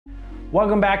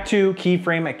Welcome back to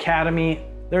Keyframe Academy.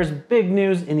 There's big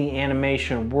news in the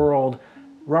animation world.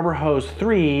 Rubberhose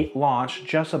 3 launched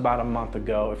just about a month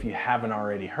ago. If you haven't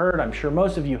already heard, I'm sure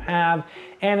most of you have,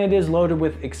 and it is loaded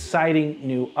with exciting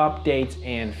new updates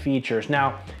and features.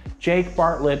 Now, Jake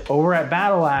Bartlett over at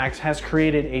Battle Axe has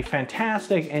created a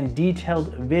fantastic and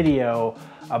detailed video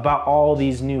about all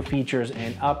these new features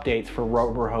and updates for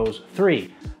Rubberhose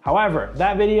 3. However,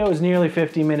 that video is nearly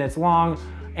 50 minutes long,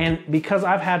 and because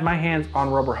I've had my hands on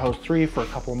Rubberhose 3 for a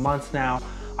couple months now,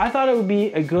 I thought it would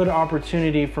be a good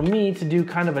opportunity for me to do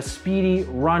kind of a speedy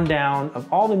rundown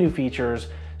of all the new features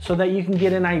so that you can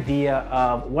get an idea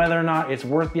of whether or not it's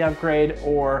worth the upgrade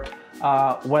or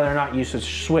whether or not you should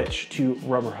switch to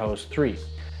Rubberhose 3.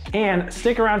 And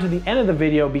stick around to the end of the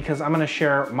video because I'm gonna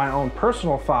share my own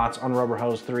personal thoughts on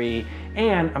Rubberhose 3,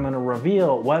 and I'm gonna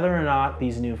reveal whether or not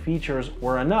these new features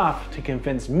were enough to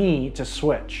convince me to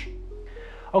switch.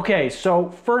 Okay, so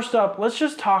first up, let's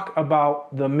just talk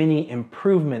about the mini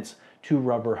improvements to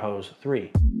Rubberhose 3.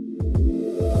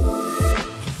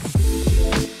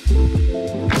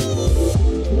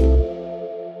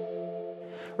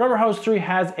 Rubberhose 3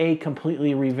 has a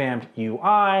completely revamped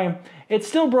UI. It's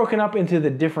still broken up into the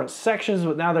different sections,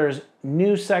 but now there's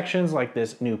new sections like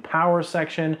this new power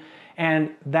section, and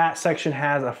that section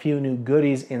has a few new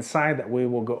goodies inside that we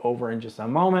will go over in just a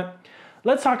moment.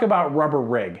 Let's talk about Rubber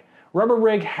Rig. Rubber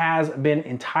Rig has been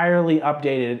entirely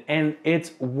updated and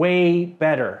it's way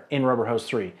better in Rubberhose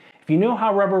 3. If you know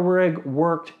how Rubber Rig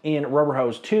worked in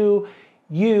Rubberhose 2,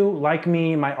 you, like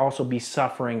me, might also be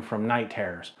suffering from night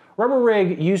terrors. Rubber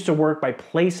Rig used to work by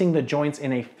placing the joints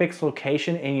in a fixed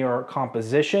location in your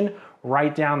composition,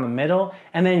 right down the middle,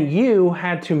 and then you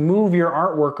had to move your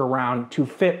artwork around to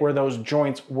fit where those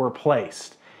joints were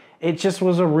placed. It just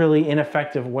was a really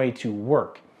ineffective way to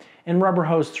work. In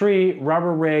Rubberhose 3,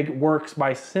 Rubber Rig works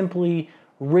by simply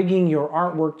rigging your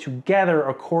artwork together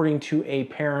according to a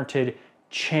parented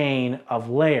chain of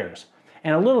layers.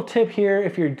 And a little tip here,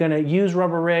 if you're gonna use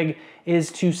Rubber Rig,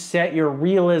 is to set your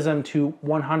realism to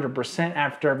 100%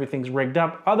 after everything's rigged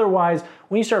up. Otherwise,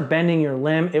 when you start bending your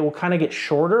limb, it will kind of get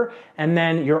shorter, and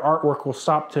then your artwork will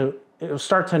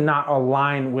start to not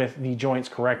align with the joints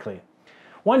correctly.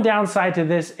 One downside to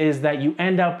this is that you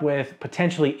end up with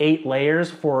potentially 8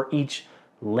 layers for each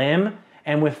limb,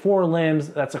 and with 4 limbs,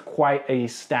 that's quite a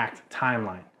stacked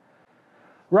timeline.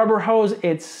 Rubberhose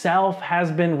itself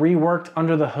has been reworked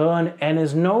under the hood and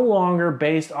is no longer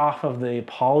based off of the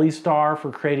polystar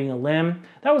for creating a limb.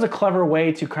 That was a clever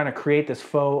way to kind of create this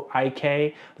faux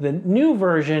IK. The new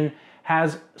version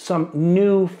has some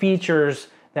new features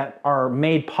that are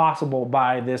made possible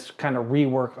by this kind of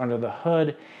rework under the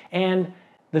hood. And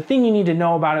the thing you need to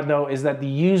know about it though is that the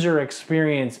user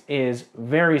experience is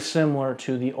very similar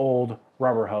to the old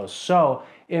Rubberhose. So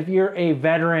if you're a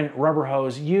veteran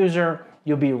Rubberhose user,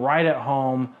 you'll be right at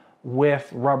home with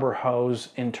Rubberhose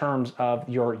in terms of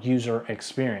your user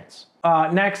experience.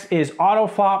 Next is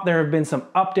AutoFlop. There have been some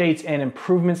updates and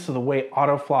improvements to the way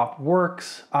AutoFlop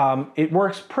works. It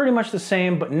works pretty much the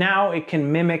same, but now it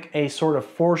can mimic a sort of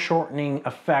foreshortening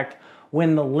effect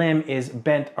when the limb is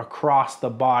bent across the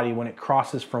body. When it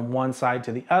crosses from one side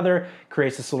to the other,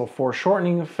 creates this little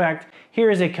foreshortening effect. Here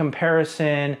is a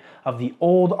comparison of the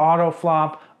old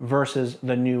AutoFlop versus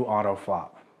the new AutoFlop.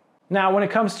 Now, when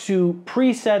it comes to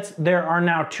presets, there are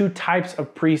now 2 types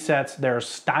of presets. There are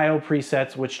style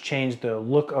presets, which change the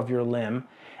look of your limb,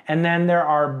 and then there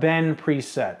are bend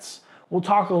presets. We'll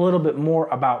talk a little bit more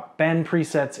about bend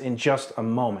presets in just a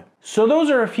moment. So those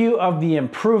are a few of the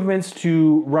improvements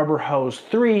to Rubberhose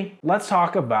 3. Let's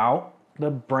talk about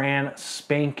the brand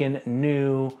spanking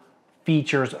new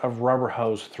features of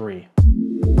Rubberhose 3.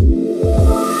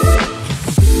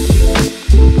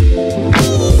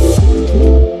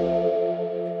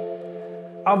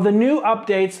 Of the new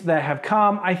updates that have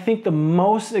come, I think the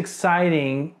most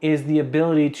exciting is the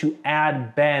ability to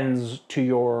add bends to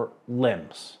your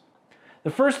limbs. The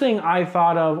first thing I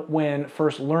thought of when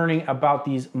first learning about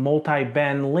these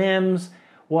multi-bend limbs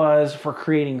was for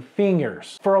creating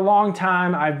fingers. For a long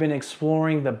time, I've been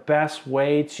exploring the best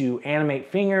way to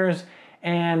animate fingers,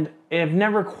 and I've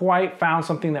never quite found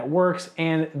something that works,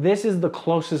 and this is the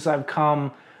closest I've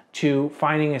come to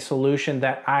finding a solution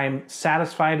that I'm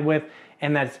satisfied with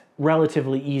and that's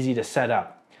relatively easy to set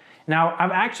up. Now,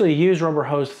 I've actually used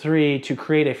Rubberhose 3 to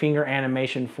create a finger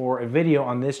animation for a video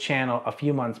on this channel a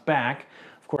few months back.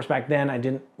 Of course, back then I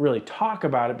didn't really talk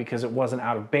about it because it wasn't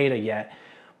out of beta yet,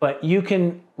 but you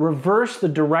can reverse the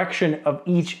direction of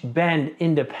each bend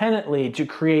independently to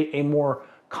create a more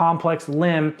complex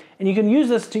limb, and you can use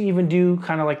this to even do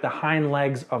kind of like the hind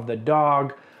legs of the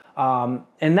dog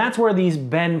And that's where these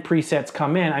bend presets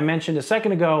come in. I mentioned a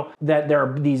second ago that there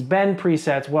are these bend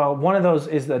presets. Well, one of those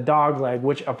is the dog leg,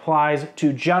 which applies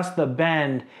to just the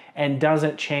bend and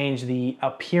doesn't change the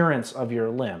appearance of your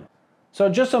limb. So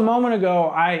just a moment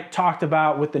ago, I talked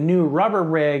about with the new rubber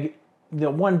rig, the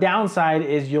one downside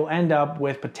is you'll end up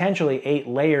with potentially 8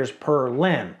 layers per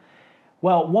limb.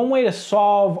 Well, one way to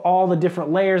solve all the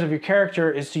different layers of your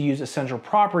character is to use essential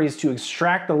properties to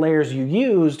extract the layers you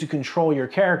use to control your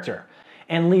character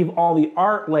and leave all the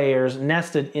art layers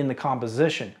nested in the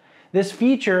composition. This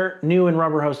feature, new in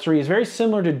Rubberhose 3, is very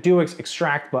similar to Duic's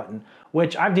extract button,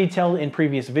 which I've detailed in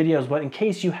previous videos, but in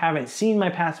case you haven't seen my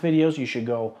past videos, you should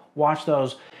go watch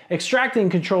those. Extracting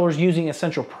controllers using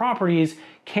essential properties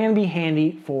can be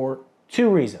handy for 2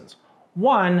 reasons.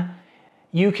 One,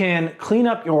 you can clean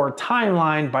up your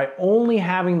timeline by only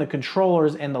having the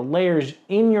controllers and the layers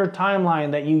in your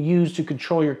timeline that you use to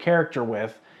control your character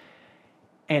with.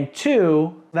 And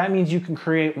 2, that means you can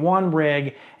create one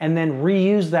rig and then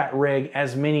reuse that rig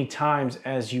as many times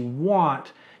as you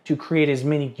want to create as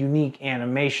many unique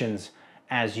animations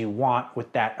as you want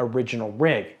with that original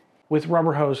rig. With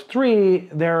Rubberhose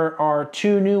 3, there are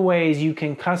 2 new ways you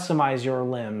can customize your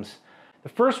limbs. The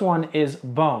first one is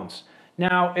bones.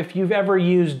 Now, if you've ever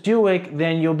used Duic,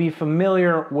 then you'll be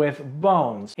familiar with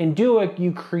bones. In Duic,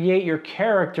 you create your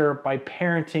character by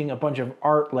parenting a bunch of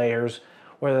art layers,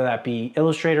 whether that be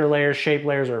Illustrator layers, shape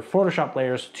layers, or Photoshop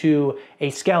layers, to a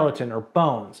skeleton or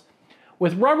bones.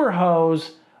 With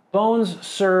Rubberhose, bones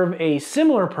serve a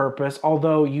similar purpose,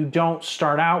 although you don't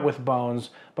start out with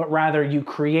bones, but rather you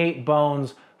create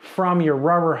bones from your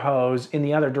Rubberhose in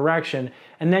the other direction,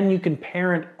 and then you can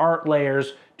parent art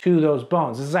layers to those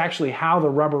bones. This is actually how the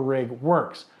rubber rig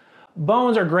works.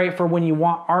 Bones are great for when you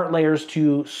want art layers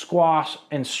to squash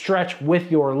and stretch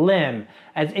with your limb,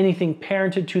 as anything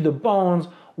parented to the bones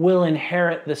will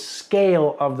inherit the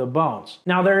scale of the bones.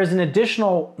 Now, there is an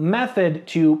additional method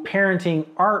to parenting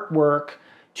artwork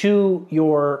to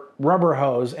your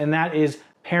Rubberhose, and that is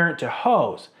parent to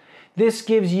hose. This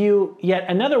gives you yet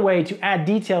another way to add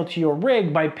detail to your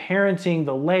rig by parenting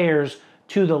the layers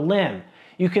to the limb.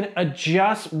 You can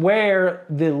adjust where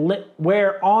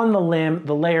on the limb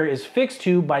the layer is fixed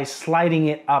to by sliding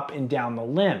it up and down the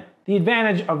limb. The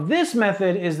advantage of this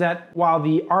method is that while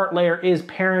the art layer is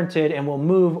parented and will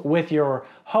move with your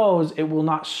hose, it will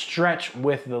not stretch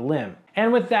with the limb.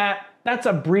 And with that, that's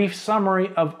a brief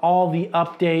summary of all the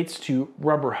updates to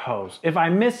Rubberhose. If I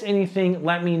missed anything,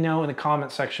 let me know in the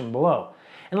comment section below.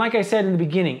 And like I said in the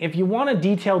beginning, if you want a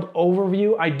detailed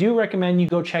overview, I do recommend you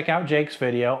go check out Jake's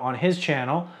video on his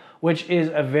channel, which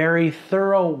is a very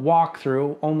thorough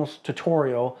walkthrough, almost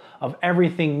tutorial, of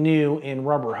everything new in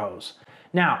Rubberhose.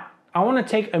 Now, I want to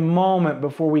take a moment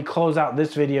before we close out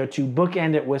this video to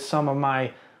bookend it with some of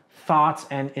my thoughts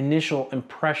and initial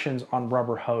impressions on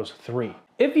Rubberhose 3.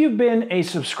 If you've been a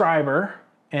subscriber,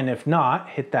 and if not,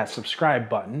 hit that subscribe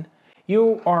button,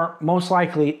 you are most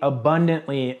likely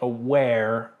abundantly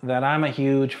aware that I'm a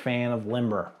huge fan of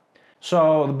Limber.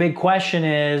 So the big question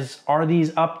is, are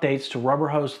these updates to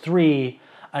Rubberhose 3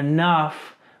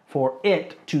 enough for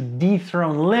it to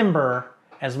dethrone Limber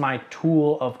as my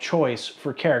tool of choice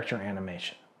for character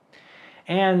animation?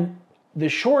 And the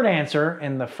short answer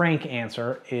and the frank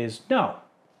answer is no,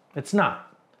 it's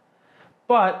not.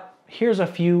 But here's a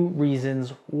few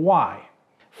reasons why.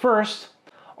 First,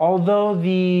 although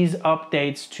these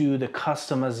updates to the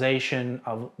customization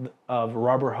of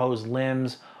Rubberhose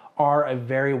limbs are a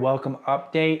very welcome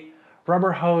update,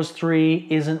 Rubberhose 3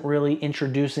 isn't really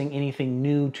introducing anything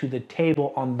new to the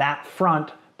table on that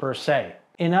front per se.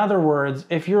 In other words,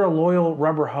 if you're a loyal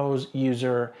Rubberhose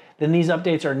user, then these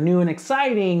updates are new and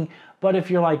exciting, but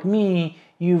if you're like me,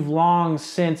 you've long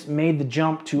since made the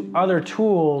jump to other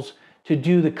tools to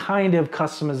do the kind of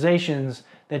customizations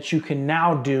that you can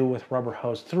now do with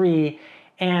Rubberhose 3,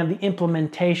 and the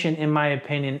implementation, in my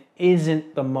opinion,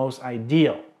 isn't the most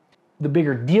ideal. The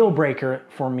bigger deal breaker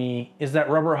for me is that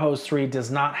Rubberhose 3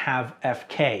 does not have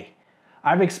FK.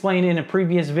 I've explained in a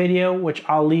previous video, which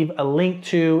I'll leave a link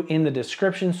to in the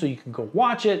description so you can go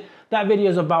watch it. That video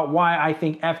is about why I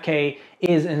think FK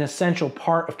is an essential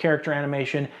part of character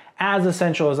animation, as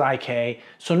essential as IK.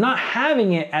 So not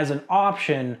having it as an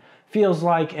option feels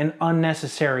like an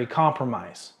unnecessary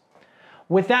compromise.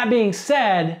 With that being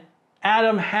said,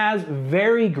 Adam has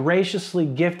very graciously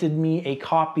gifted me a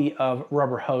copy of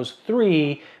Rubberhose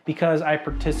 3 because I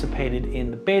participated in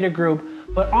the beta group,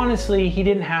 but honestly, he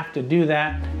didn't have to do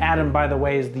that. Adam, by the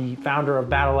way, is the founder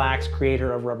of Battle Axe,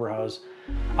 creator of Rubberhose.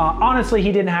 Honestly,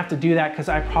 he didn't have to do that because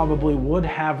I probably would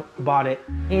have bought it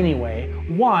anyway.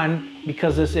 One,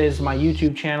 because this is my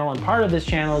YouTube channel and part of this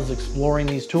channel is exploring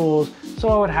these tools, so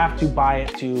I would have to buy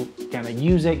it to kind of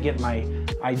use it, get my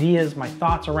ideas, my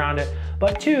thoughts around it.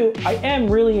 But two, I am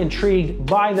really intrigued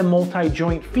by the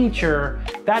multi-joint feature.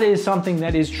 That is something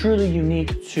that is truly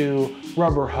unique to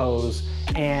Rubberhose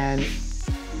and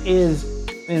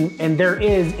there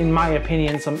is, in my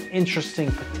opinion, some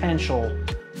interesting potential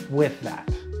with that.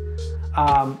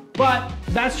 But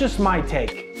that's just my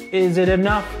take. Is it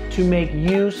enough to make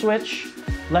you switch?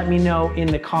 Let me know in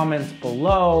the comments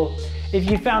below. If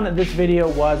you found that this video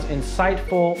was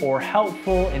insightful or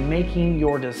helpful in making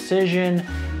your decision,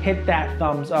 hit that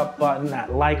thumbs up button,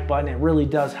 that like button. It really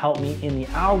does help me in the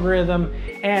algorithm.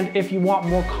 And if you want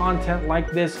more content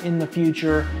like this in the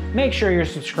future, make sure you're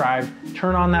subscribed,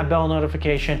 turn on that bell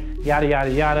notification, yada, yada,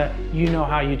 yada. You know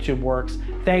how YouTube works.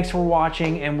 Thanks for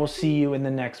watching, and we'll see you in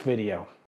the next video.